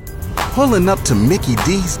Pulling up to Mickey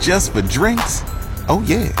D's just for drinks? Oh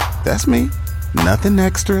yeah, that's me. Nothing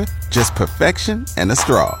extra, just perfection and a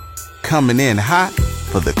straw. Coming in hot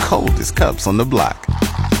for the coldest cups on the block.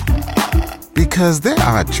 Because there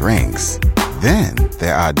are drinks. Then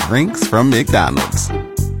there are drinks from McDonald's.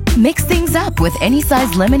 Mix things up with any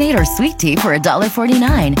size lemonade or sweet tea for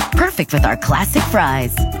 $1.49. Perfect with our classic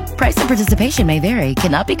fries. Price and participation may vary.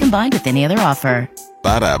 Cannot be combined with any other offer.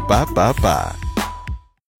 Ba-da-ba-ba-ba.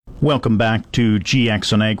 Welcome back to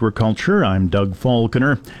GX on Agriculture. I'm Doug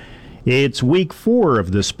Falconer. It's week 4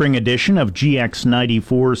 of the spring edition of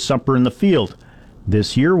GX94 Supper in the Field.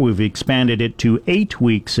 This year we've expanded it to 8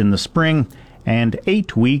 weeks in the spring and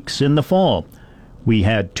 8 weeks in the fall. We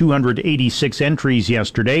had 286 entries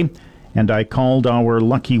yesterday, and I called our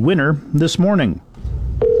lucky winner this morning.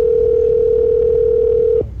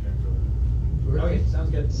 Okay,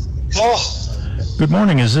 sounds good. Oh, Good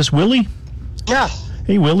morning, is this Willie? yeah,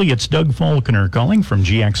 Hey Willie, it's Doug Falconer calling from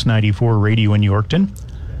GX94 Radio in Yorkton.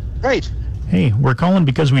 great. Hey, we're calling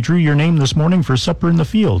because we drew your name this morning for Supper in the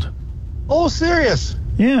Field. Oh, serious?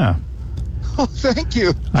 Yeah. Oh, thank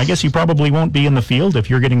you. I guess you probably won't be in the field if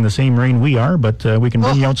you're getting the same rain we are, but we can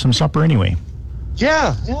bring you out some supper anyway.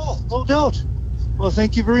 Yeah, no doubt. Well,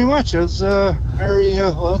 thank you very much. It was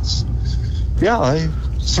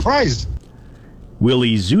I'm surprised.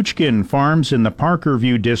 Willie Zuchkin farms in the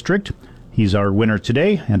Parkerview district. He's our winner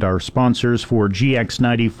today, and our sponsors for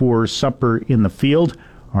GX94 Supper in the Field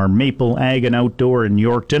are Maple Ag and Outdoor in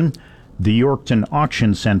Yorkton, the Yorkton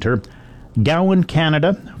Auction Centre, Gowan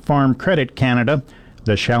Canada, Farm Credit Canada,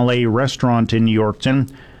 the Chalet Restaurant in Yorkton,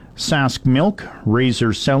 Sask Milk,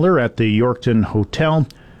 Razor Cellar at the Yorkton Hotel,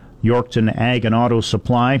 Yorkton Ag and Auto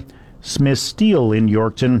Supply, Smith Steel in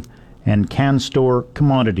Yorkton, and Can Store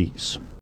Commodities.